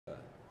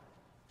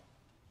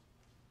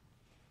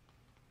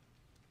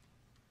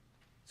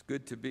It's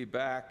good to be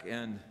back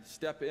and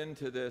step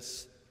into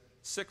this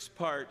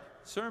 6-part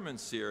sermon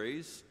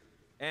series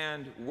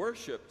and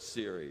worship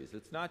series.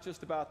 It's not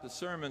just about the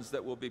sermons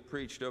that will be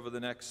preached over the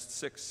next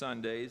 6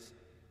 Sundays,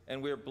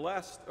 and we're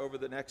blessed over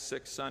the next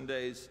 6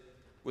 Sundays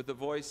with the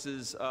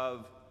voices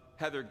of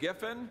Heather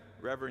Giffen.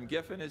 Reverend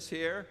Giffen is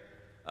here,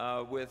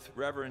 with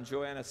Reverend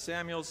Joanna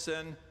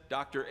Samuelson,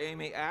 Dr.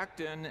 Amy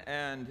Acton,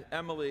 and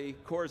Emily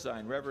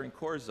Corzine, Reverend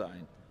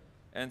Corzine.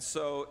 And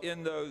so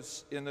in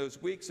those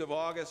weeks of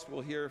August, we'll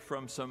hear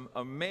from some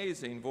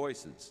amazing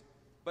voices.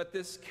 But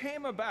this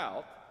came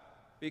about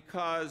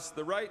because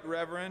the Right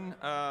Reverend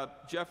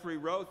Jeffrey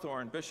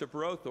Rowthorne, Bishop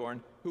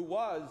Rowthorne, who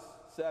was,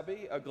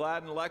 Sebi, a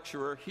Gladden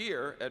lecturer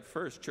here at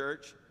First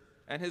Church,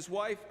 and his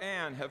wife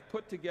Ann have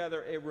put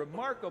together a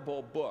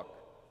remarkable book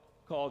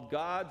called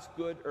God's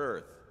Good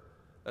Earth.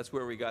 That's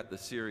where we got the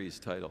series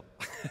title.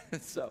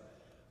 So,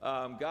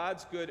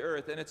 God's Good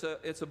Earth, and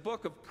it's a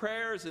book of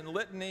prayers and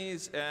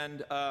litanies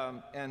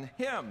and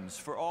hymns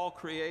for all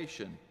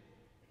creation.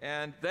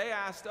 And they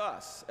asked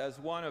us, as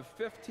one of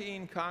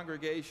 15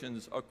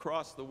 congregations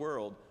across the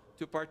world,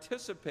 to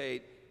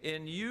participate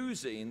in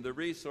using the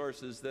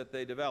resources that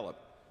they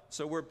developed.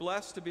 So we're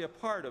blessed to be a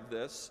part of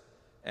this,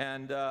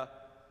 and the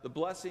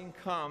blessing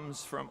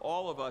comes from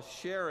all of us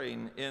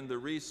sharing in the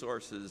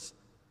resources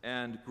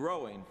and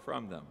growing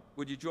from them.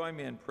 Would you join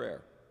me in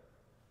prayer?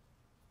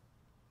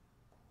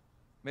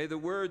 May the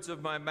words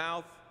of my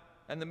mouth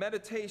and the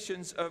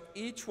meditations of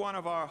each one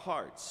of our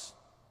hearts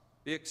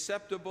be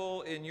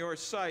acceptable in your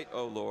sight,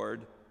 O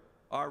Lord,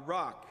 our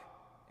rock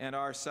and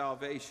our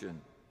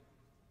salvation.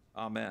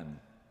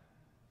 Amen.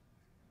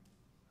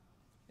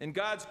 In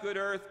God's Good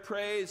Earth,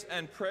 Praise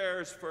and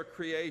Prayers for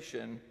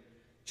Creation,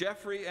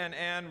 Jeffrey and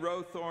Ann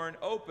Rowthorne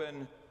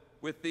open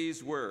with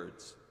these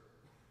words.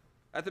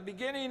 At the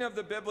beginning of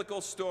the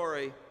biblical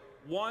story,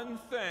 one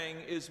thing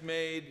is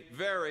made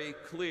very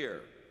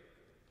clear.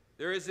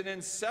 There is an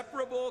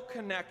inseparable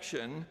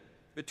connection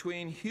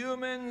between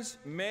humans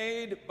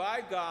made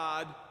by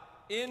God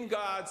in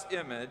God's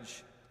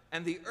image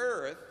and the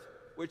earth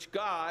which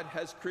God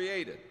has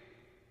created.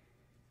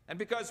 And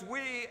because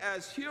we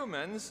as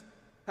humans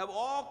have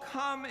all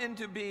come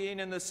into being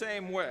in the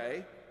same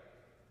way,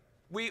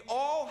 we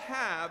all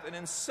have an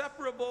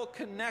inseparable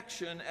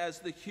connection as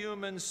the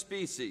human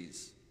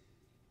species.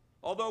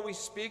 Although we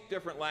speak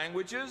different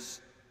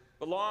languages,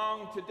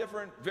 belong to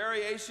different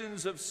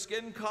variations of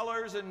skin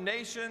colors and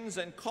nations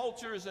and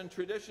cultures and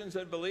traditions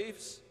and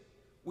beliefs,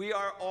 we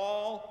are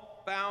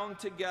all bound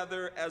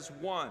together as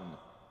one,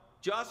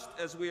 just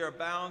as we are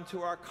bound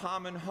to our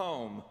common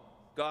home,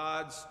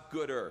 God's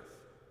good earth.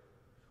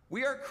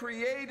 We are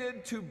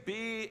created to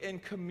be in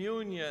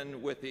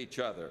communion with each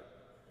other.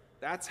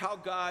 That's how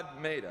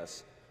God made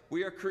us.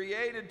 We are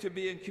created to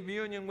be in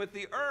communion with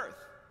the earth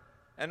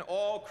and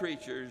all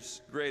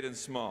creatures, great and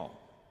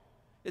small.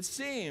 It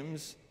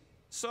seems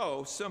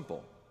so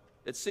simple.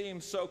 It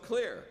seems so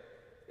clear.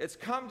 It's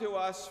come to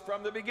us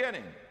from the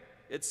beginning.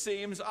 It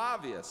seems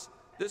obvious.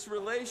 This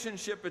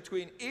relationship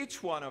between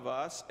each one of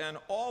us and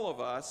all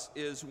of us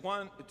is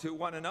one to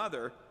one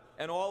another,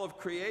 and all of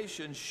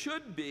creation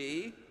should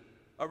be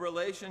a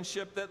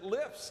relationship that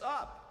lifts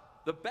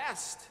up the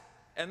best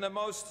and the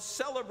most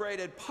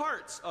celebrated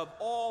parts of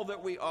all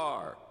that we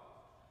are.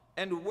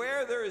 And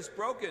where there is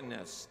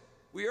brokenness,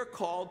 we are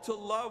called to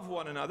love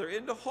one another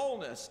into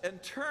wholeness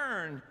and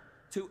turn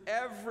to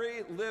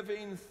every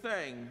living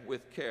thing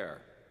with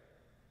care.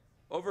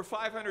 Over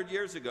 500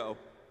 years ago,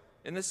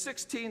 in the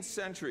 16th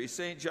century,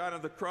 St. John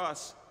of the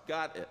Cross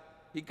got it.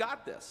 He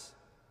got this.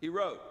 He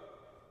wrote,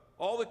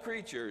 "All the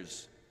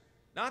creatures,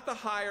 not the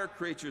higher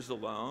creatures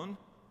alone,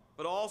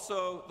 but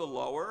also the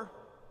lower,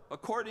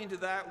 according to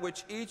that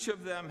which each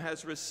of them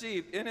has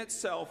received in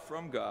itself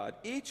from God,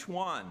 each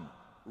one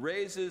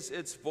raises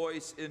its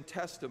voice in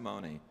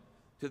testimony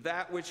to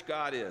that which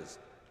God is.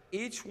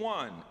 Each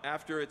one,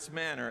 after its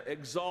manner,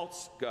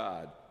 exalts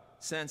God,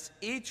 since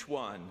each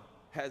one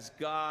has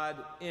God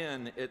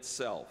in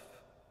itself.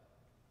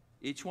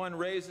 Each one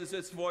raises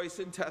its voice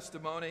in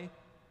testimony.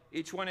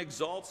 Each one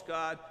exalts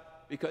God,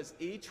 because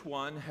each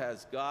one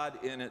has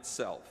God in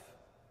itself."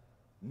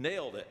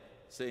 Nailed it,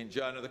 St.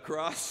 John of the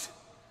Cross.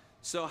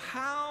 So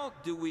how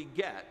do we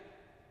get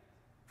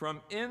from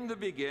in the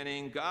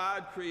beginning,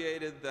 God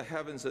created the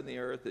heavens and the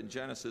earth in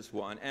Genesis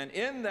 1, and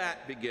in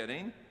that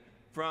beginning,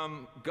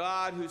 from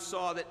God who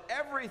saw that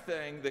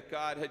everything that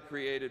God had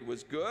created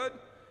was good,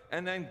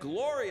 and then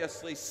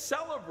gloriously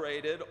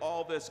celebrated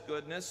all this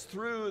goodness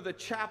through the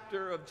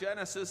chapter of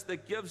Genesis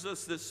that gives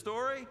us this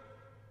story?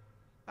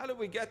 How did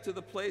we get to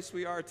the place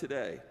we are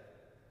today?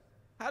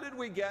 How did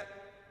we get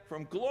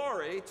from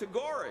glory to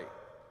gory?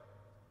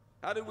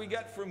 How did we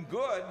get from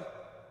good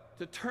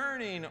to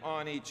turning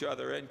on each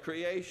other and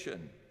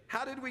creation?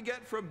 How did we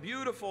get from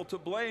beautiful to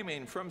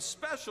blaming, from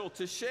special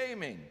to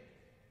shaming?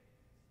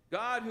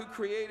 God, who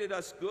created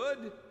us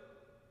good,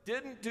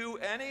 didn't do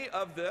any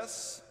of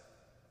this.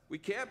 We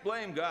can't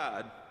blame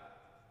God.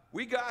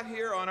 We got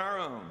here on our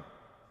own.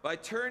 by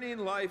turning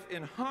life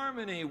in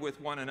harmony with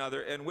one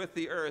another and with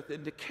the earth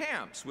into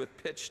camps with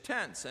pitched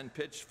tents and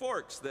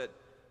pitchforks that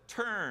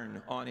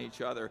turn on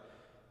each other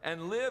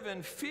and live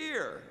in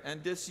fear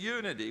and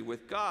disunity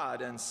with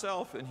God and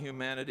self and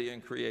humanity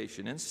and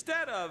creation.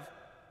 Instead of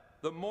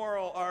the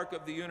moral arc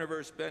of the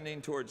universe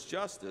bending towards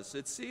justice,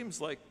 it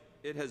seems like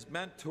it has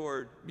bent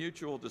toward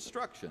mutual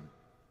destruction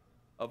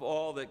of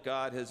all that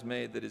God has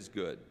made that is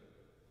good.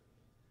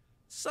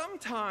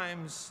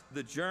 Sometimes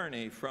the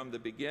journey from the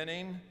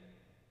beginning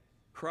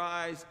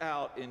cries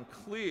out in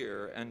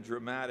clear and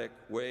dramatic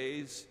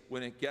ways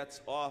when it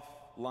gets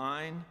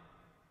offline.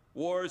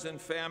 Wars and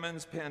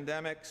famines,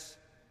 pandemics,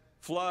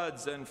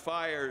 floods and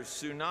fires,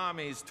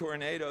 tsunamis,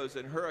 tornadoes,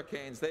 and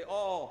hurricanes, they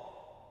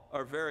all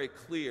are very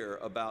clear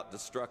about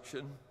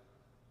destruction.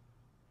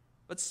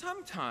 But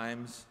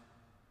sometimes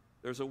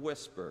there's a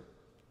whisper.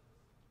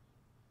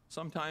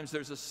 Sometimes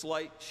there's a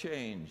slight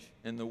change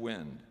in the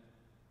wind.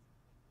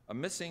 A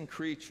missing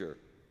creature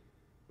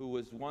who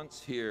was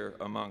once here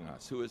among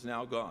us, who is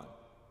now gone.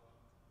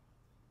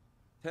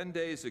 10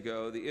 days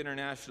ago, the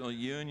International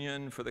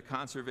Union for the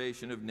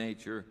Conservation of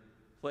Nature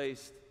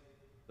placed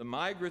the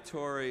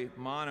migratory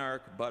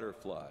monarch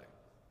butterfly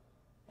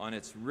on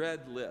its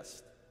red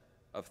list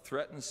of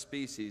threatened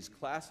species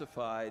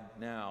classified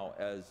now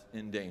as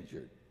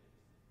endangered.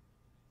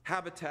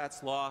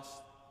 Habitats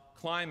lost,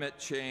 climate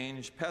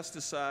change,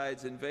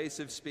 pesticides,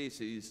 invasive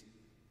species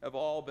have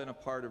all been a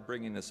part of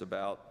bringing this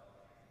about.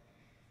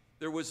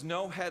 There was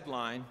no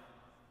headline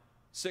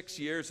 6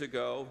 years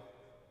ago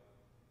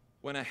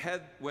when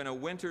a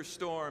winter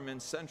storm in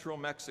central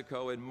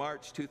Mexico in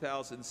March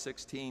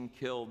 2016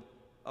 killed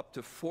up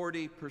to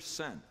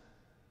 40%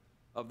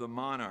 of the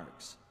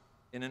monarchs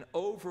in an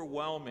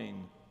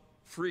overwhelming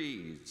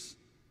freeze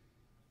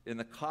in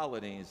the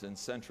colonies in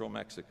central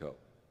Mexico.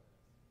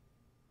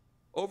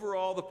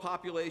 Overall, the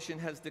population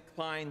has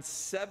declined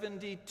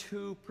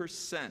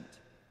 72%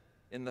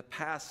 in the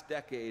past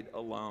decade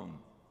alone.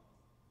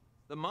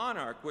 The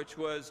monarch, which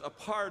was a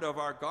part of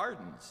our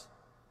gardens,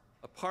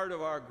 a part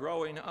of our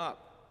growing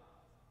up,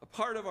 a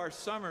part of our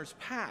summers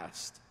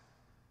past,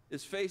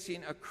 is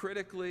facing a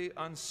critically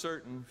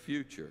uncertain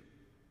future.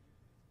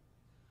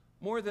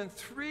 More than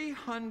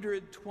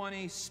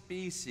 320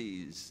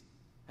 species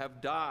have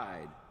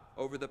died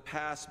over the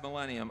past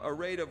millennium, a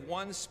rate of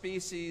one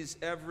species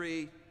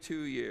every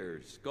 2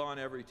 years, gone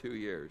every 2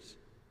 years.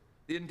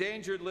 The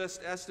endangered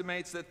list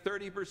estimates that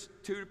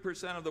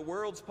 32% of the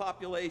world's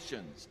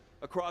populations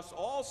across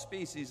all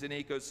species and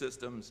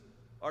ecosystems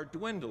are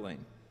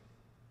dwindling.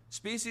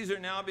 Species are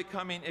now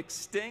becoming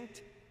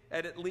extinct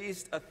at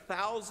least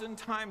 1,000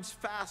 times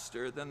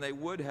faster than they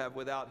would have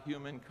without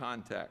human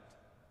contact,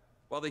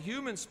 while the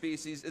human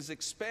species is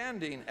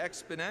expanding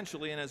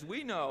exponentially and, as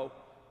we know,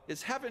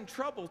 is having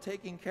trouble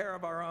taking care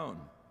of our own.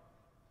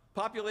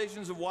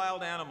 Populations of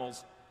wild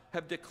animals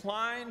have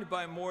declined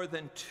by more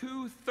than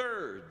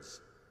 2/3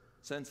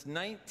 since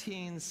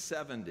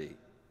 1970,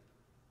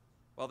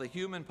 while the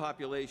human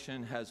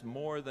population has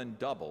more than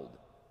doubled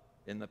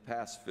in the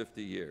past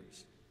 50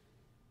 years.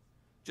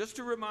 Just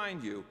to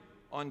remind you,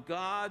 on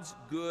God's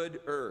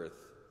good earth,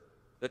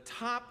 the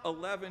top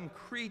 11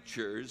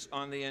 creatures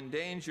on the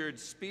endangered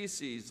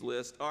species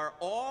list are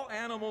all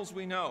animals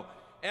we know,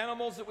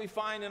 animals that we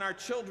find in our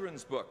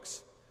children's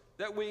books,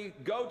 that we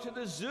go to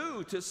the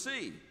zoo to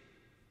see.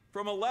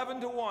 From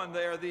 11 to 1,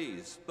 they are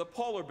these: the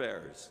polar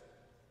bears,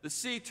 the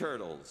sea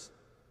turtles,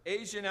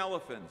 Asian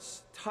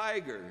elephants,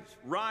 tigers,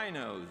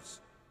 rhinos,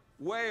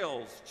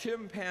 whales,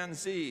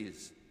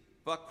 chimpanzees,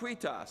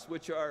 vaquitas,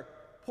 which are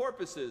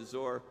porpoises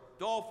or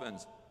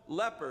dolphins,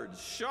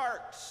 leopards,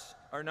 sharks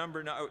are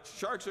number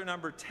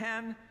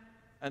 10,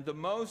 and the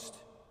most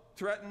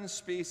threatened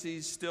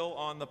species still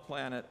on the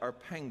planet are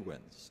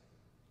penguins.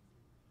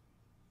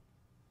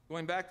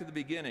 Going back to the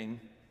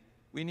beginning,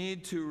 we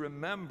need to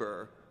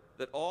remember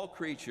that all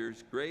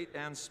creatures, great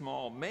and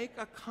small, make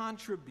a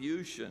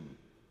contribution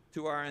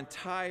to our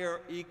entire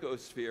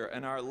ecosphere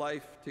and our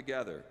life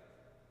together.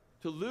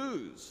 To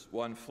lose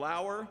one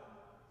flower,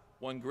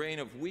 one grain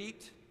of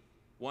wheat,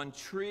 one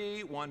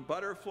tree, one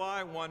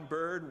butterfly, one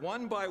bird,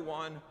 one by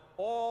one,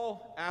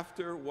 all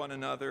after one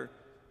another,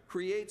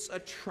 creates a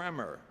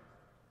tremor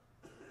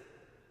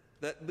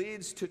that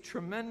leads to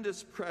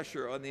tremendous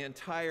pressure on the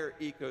entire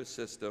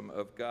ecosystem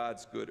of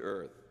God's good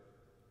earth.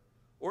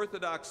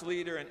 Orthodox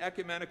leader and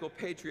ecumenical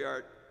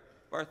patriarch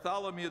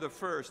Bartholomew I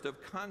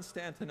of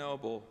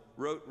Constantinople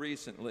wrote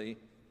recently,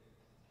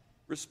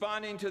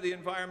 "Responding to the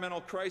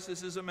environmental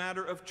crisis is a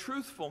matter of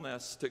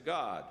truthfulness to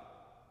God,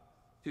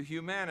 to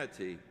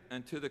humanity,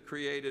 and to the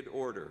created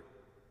order.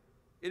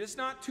 It is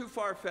not too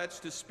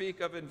far-fetched to speak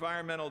of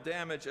environmental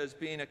damage as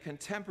being a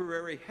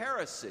contemporary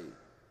heresy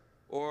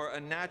or a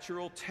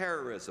natural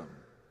terrorism.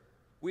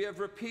 We have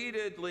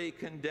repeatedly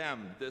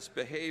condemned this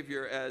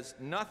behavior as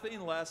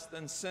nothing less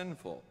than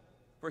sinful.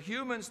 For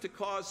humans to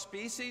cause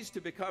species to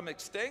become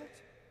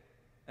extinct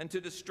and to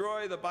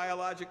destroy the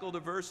biological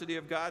diversity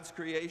of God's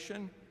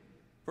creation,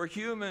 for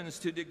humans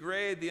to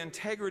degrade the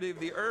integrity of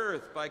the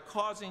earth by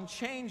causing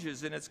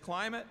changes in its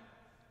climate,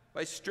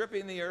 by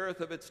stripping the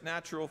earth of its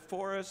natural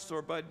forests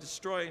or by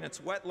destroying its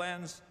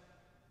wetlands,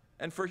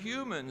 and for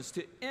humans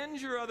to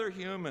injure other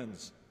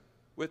humans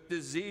with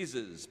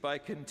diseases by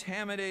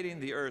contaminating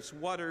the earth's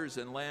waters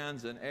and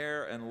lands and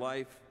air and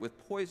life with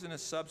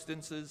poisonous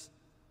substances.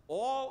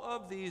 All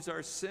of these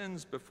are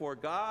sins before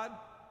God,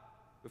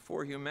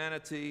 before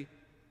humanity,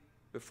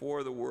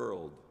 before the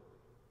world.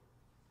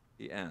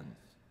 He ends.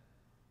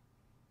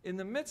 In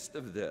the midst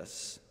of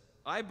this,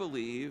 I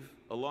believe,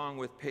 along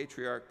with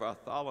Patriarch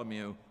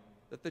Bartholomew,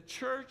 that the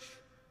church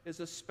is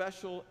a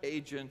special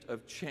agent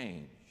of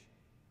change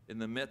in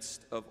the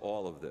midst of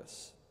all of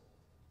this.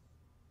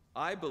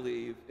 I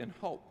believe in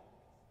hope.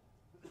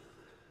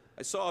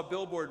 I saw a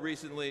billboard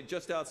recently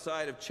just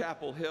outside of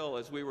Chapel Hill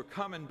as we were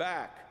coming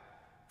back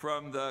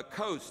from the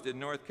coast in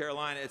North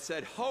Carolina. It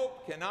said,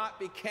 "Hope cannot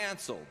be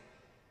canceled."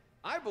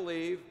 I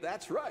believe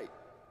that's right.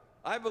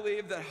 I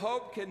believe that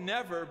hope can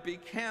never be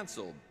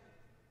canceled.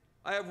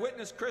 I have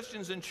witnessed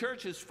Christians in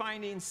churches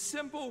finding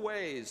simple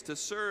ways to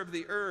serve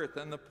the earth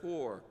and the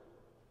poor.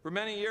 For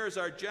many years,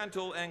 our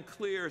gentle and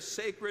clear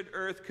Sacred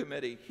Earth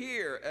Committee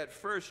here at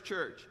First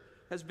Church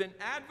has been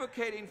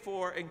advocating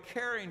for and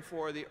caring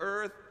for the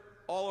earth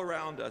all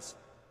around us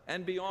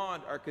and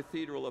beyond our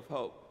Cathedral of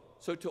Hope.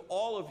 So to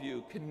all of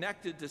you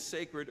connected to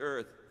Sacred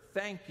Earth,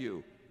 thank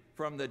you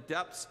from the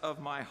depths of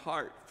my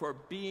heart for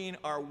being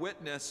our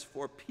witness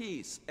for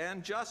peace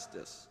and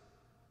justice.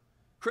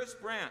 Chris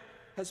Brandt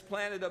has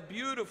planted a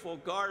beautiful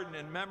garden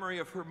in memory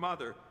of her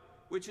mother,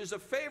 which is a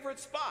favorite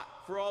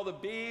spot for all the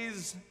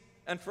bees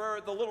and for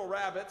the little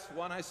rabbits,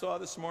 one I saw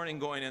this morning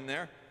going in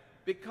there,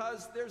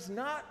 because there's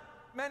not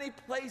many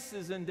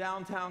places in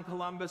downtown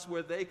Columbus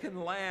where they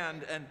can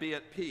land and be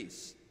at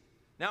peace.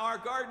 Now, our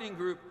gardening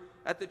group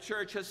at the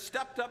church has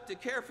stepped up to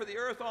care for the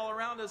earth all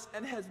around us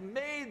and has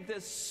made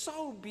this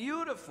so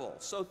beautiful.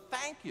 So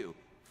thank you,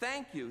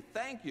 thank you,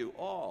 thank you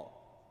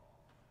all.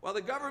 While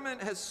the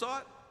government has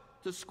sought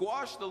to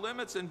squash the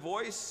limits and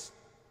voice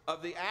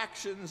of the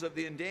actions of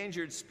the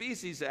Endangered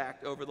Species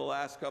Act over the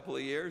last couple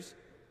of years,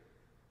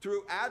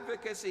 through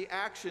advocacy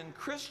action,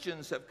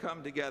 Christians have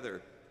come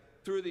together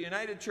through the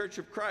United Church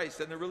of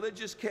Christ and the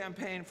Religious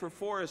Campaign for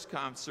Forest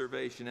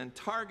Conservation and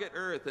Target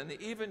Earth and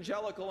the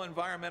Evangelical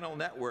Environmental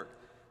Network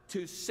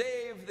to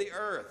save the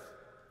earth,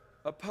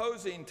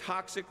 opposing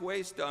toxic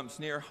waste dumps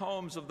near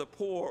homes of the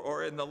poor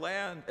or in the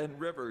land and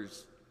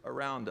rivers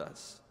around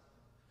us.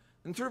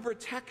 And through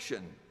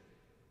protection,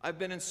 I've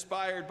been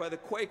inspired by the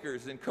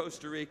Quakers in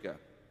Costa Rica,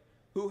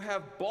 who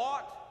have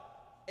bought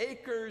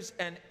acres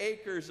and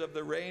acres of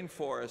the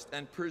rainforest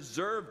and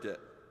preserved it,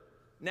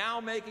 now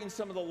making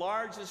some of the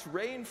largest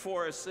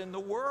rainforests in the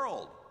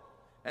world.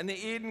 And the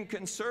Eden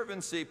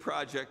Conservancy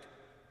Project,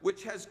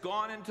 which has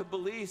gone into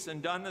Belize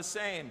and done the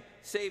same,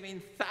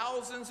 saving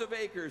thousands of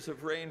acres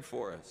of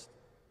rainforest.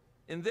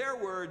 In their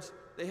words,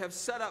 they have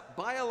set up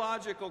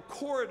biological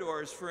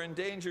corridors for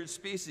endangered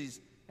species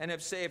and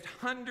have saved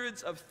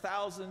hundreds of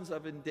thousands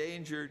of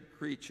endangered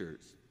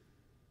creatures.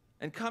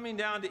 And coming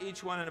down to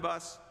each one of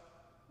us,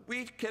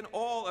 we can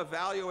all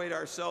evaluate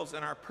ourselves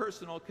and our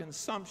personal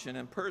consumption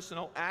and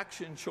personal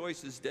action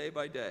choices day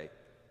by day,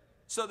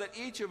 so that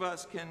each of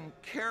us can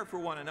care for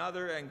one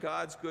another and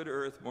God's good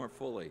earth more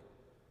fully.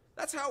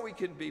 That's how we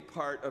can be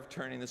part of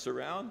turning this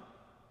around,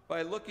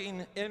 by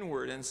looking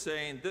inward and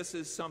saying, this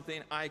is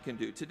something I can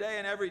do. Today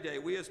and every day,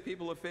 we as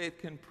people of faith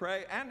can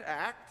pray and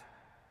act.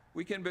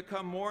 We can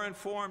become more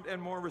informed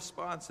and more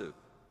responsive.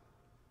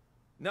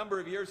 A number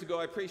of years ago,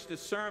 I preached a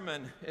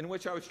sermon in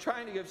which I was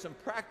trying to give some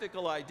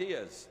practical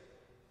ideas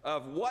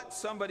of what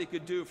somebody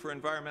could do for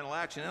environmental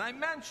action. And I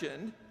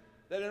mentioned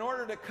that in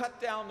order to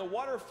cut down the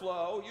water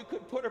flow, you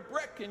could put a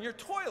brick in your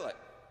toilet.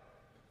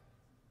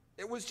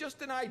 It was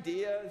just an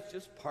idea, it's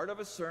just part of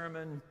a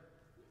sermon.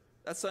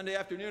 That Sunday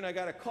afternoon, I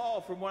got a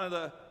call from one of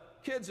the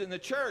kids in the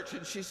church,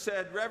 and she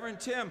said, "Reverend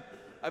Tim,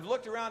 I've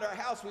looked around our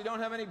house, we don't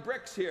have any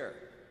bricks here."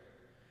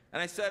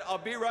 And I said, "I'll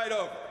be right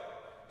over."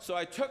 So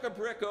I took a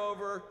brick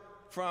over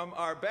from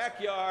our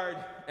backyard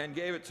and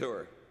gave it to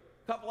her.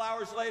 A couple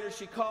hours later,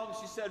 she called and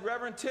she said,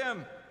 "Reverend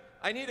Tim,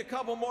 I need a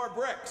couple more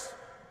bricks.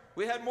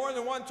 We had more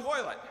than one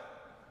toilet."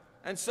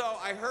 And so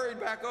I hurried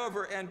back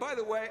over, and by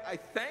the way, I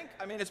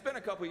mean, it's been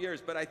a couple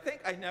years, but I think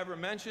I never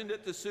mentioned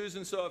it to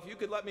Susan, so if you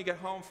could let me get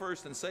home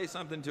first and say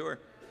something to her,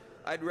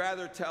 I'd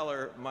rather tell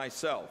her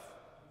myself.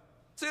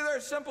 See, there are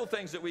simple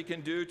things that we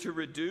can do to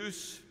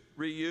reduce,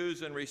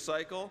 reuse, and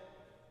recycle.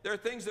 There are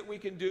things that we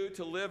can do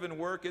to live and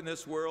work in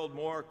this world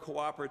more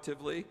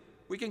cooperatively.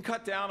 We can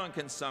cut down on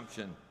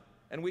consumption,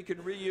 and we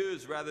can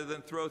reuse rather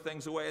than throw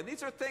things away. And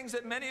these are things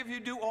that many of you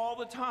do all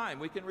the time.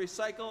 We can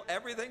recycle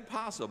everything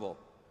possible.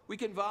 We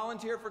can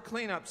volunteer for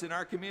cleanups in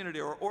our community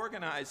or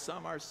organize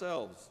some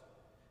ourselves,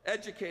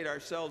 educate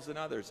ourselves and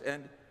others.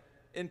 And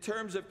in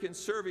terms of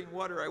conserving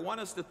water, I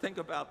want us to think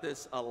about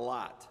this a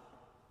lot.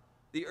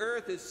 The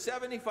earth is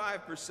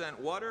 75%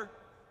 water,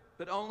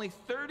 but only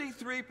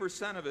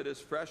 33% of it is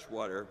fresh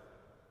water.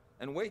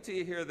 And wait till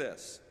you hear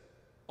this.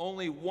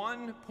 Only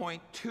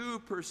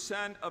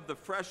 1.2% of the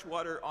fresh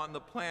water on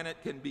the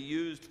planet can be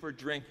used for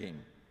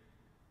drinking.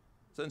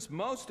 since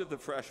most of the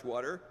fresh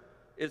water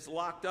is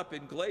locked up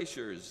in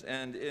glaciers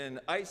and in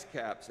ice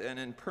caps and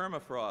in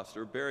permafrost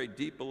or buried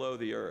deep below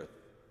the earth.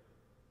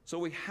 So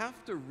we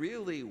have to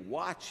really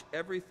watch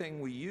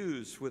everything we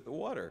use with the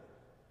water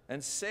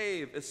and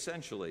save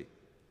essentially.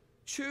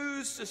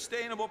 Choose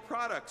sustainable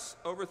products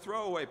over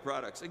throwaway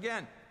products.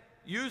 Again,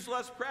 use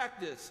less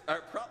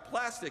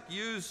plastic,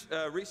 use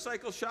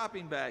recycled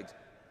shopping bags,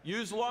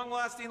 use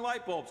long-lasting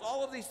light bulbs.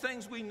 All of these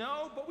things we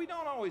know, but we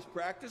don't always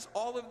practice.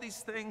 All of these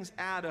things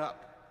add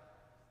up.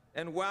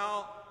 And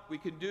while we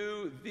can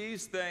do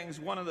these things,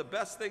 one of the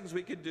best things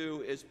we could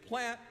do is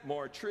plant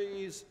more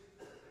trees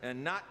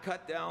and not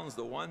cut down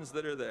the ones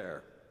that are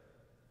there.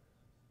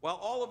 While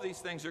all of these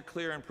things are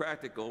clear and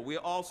practical, we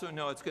also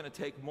know it's going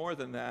to take more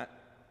than that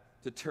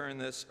to turn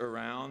this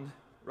around,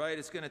 right?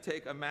 It's going to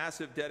take a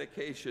massive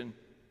dedication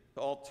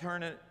to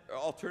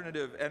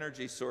alternative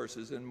energy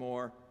sources and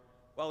more.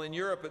 While in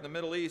Europe and the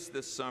Middle East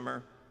this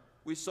summer,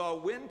 we saw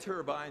wind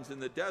turbines in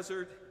the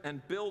desert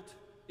and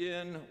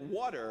built-in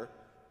water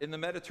in the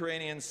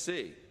Mediterranean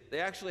Sea. They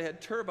actually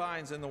had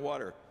turbines in the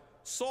water.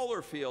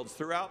 Solar fields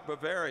throughout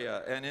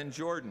Bavaria and in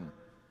Jordan.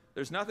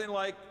 There's nothing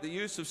like the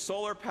use of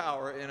solar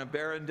power in a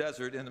barren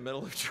desert in the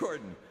middle of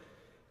Jordan.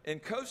 In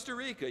Costa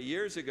Rica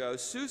years ago,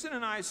 Susan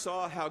and I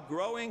saw how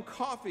growing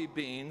coffee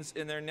beans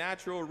in their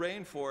natural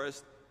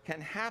rainforest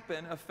can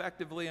happen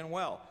effectively and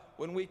well.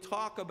 When we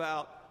talk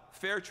about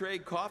fair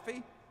trade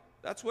coffee,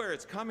 that's where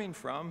it's coming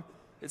from.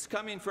 It's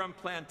coming from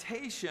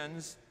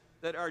plantations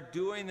that are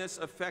doing this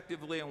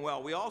effectively and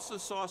well. We also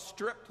saw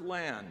stripped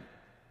land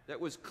that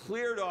was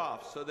cleared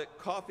off so that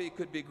coffee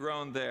could be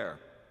grown there.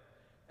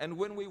 And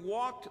when we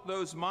walked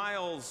those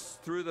miles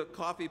through the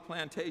coffee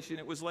plantation,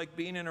 it was like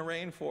being in a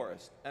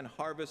rainforest and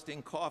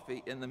harvesting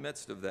coffee in the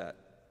midst of that.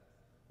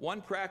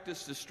 One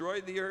practice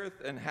destroyed the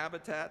earth and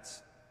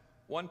habitats.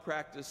 One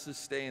practice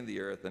sustained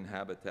the earth and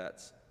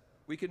habitats.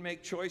 We can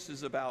make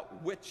choices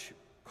about which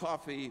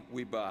coffee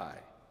we buy.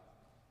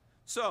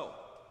 So,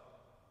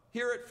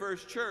 here at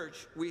First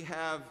Church, we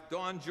have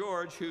Dawn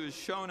George, who's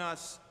shown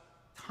us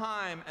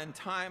time and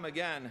time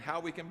again how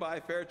we can buy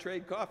fair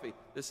trade coffee.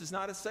 This is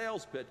not a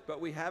sales pitch, but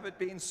we have it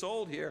being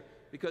sold here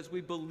because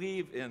we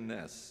believe in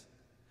this.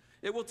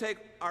 It will take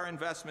our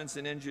investments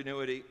in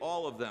ingenuity,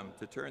 all of them,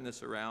 to turn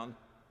this around.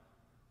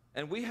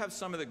 And we have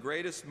some of the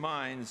greatest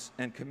minds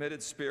and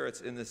committed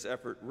spirits in this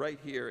effort right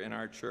here in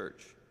our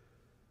church.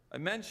 I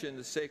mentioned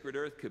the Sacred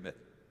Earth Committee.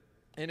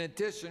 In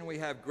addition, we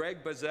have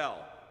Greg Bazell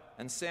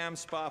and Sam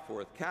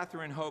Spoffworth,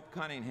 Catherine Hope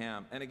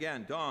Cunningham, and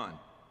again, Dawn,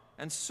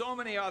 and so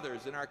many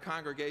others in our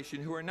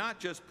congregation who are not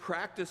just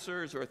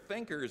practicers or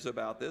thinkers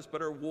about this,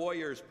 but are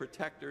warriors,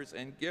 protectors,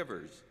 and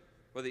givers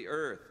for the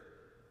earth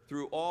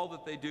through all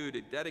that they do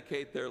to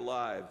dedicate their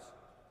lives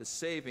to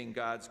saving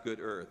God's good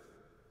earth.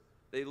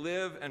 They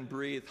live and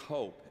breathe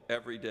hope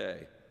every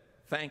day.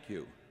 Thank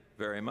you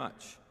very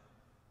much.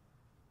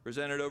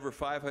 Presented over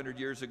 500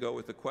 years ago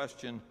with the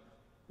question,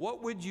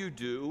 what would you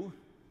do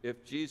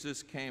if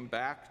Jesus came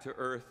back to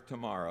earth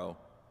tomorrow?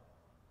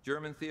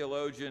 German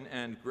theologian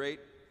and great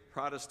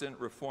Protestant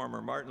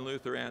reformer Martin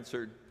Luther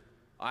answered,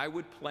 I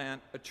would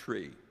plant a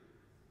tree.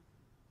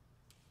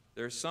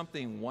 There's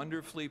something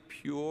wonderfully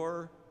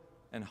pure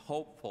and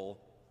hopeful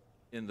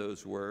in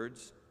those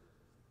words.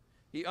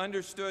 He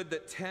understood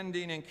that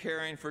tending and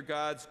caring for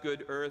God's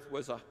good earth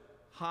was a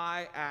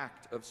high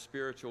act of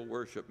spiritual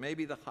worship,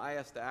 maybe the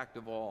highest act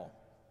of all.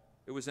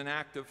 It was an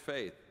act of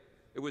faith.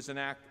 It was an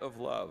act of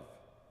love.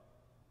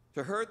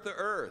 To hurt the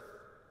earth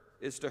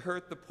is to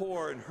hurt the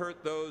poor and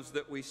hurt those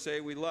that we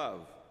say we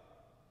love.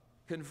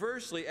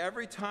 Conversely,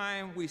 every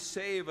time we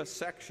save a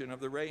section of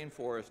the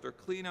rainforest or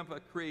clean up a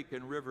creek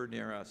and river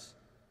near us,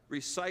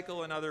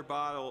 recycle another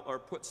bottle or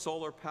put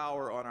solar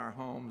power on our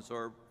homes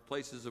or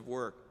places of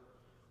work,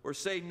 or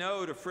say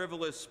no to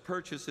frivolous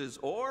purchases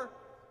or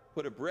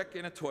put a brick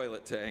in a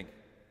toilet tank,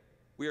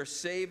 we are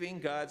saving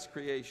God's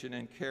creation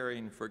and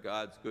caring for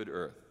God's good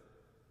earth.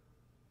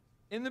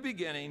 In the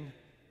beginning,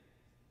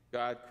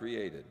 God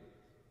created.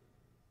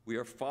 We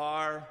are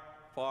far,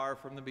 far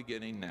from the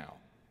beginning now,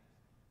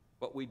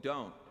 but we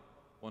don't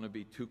want to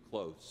be too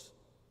close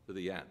to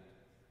the end.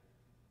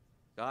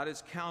 God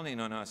is counting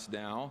on us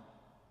now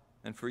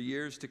and for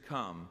years to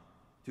come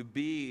to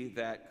be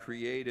that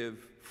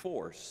creative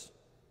force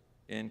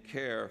in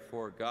care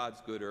for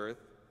God's good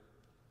earth.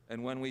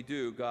 And when we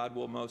do, God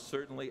will most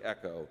certainly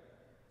echo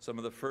some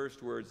of the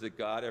first words that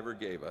God ever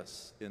gave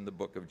us in the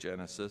book of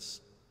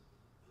Genesis.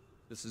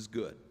 This is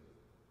good.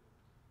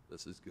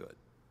 This is good.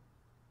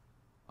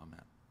 Amen.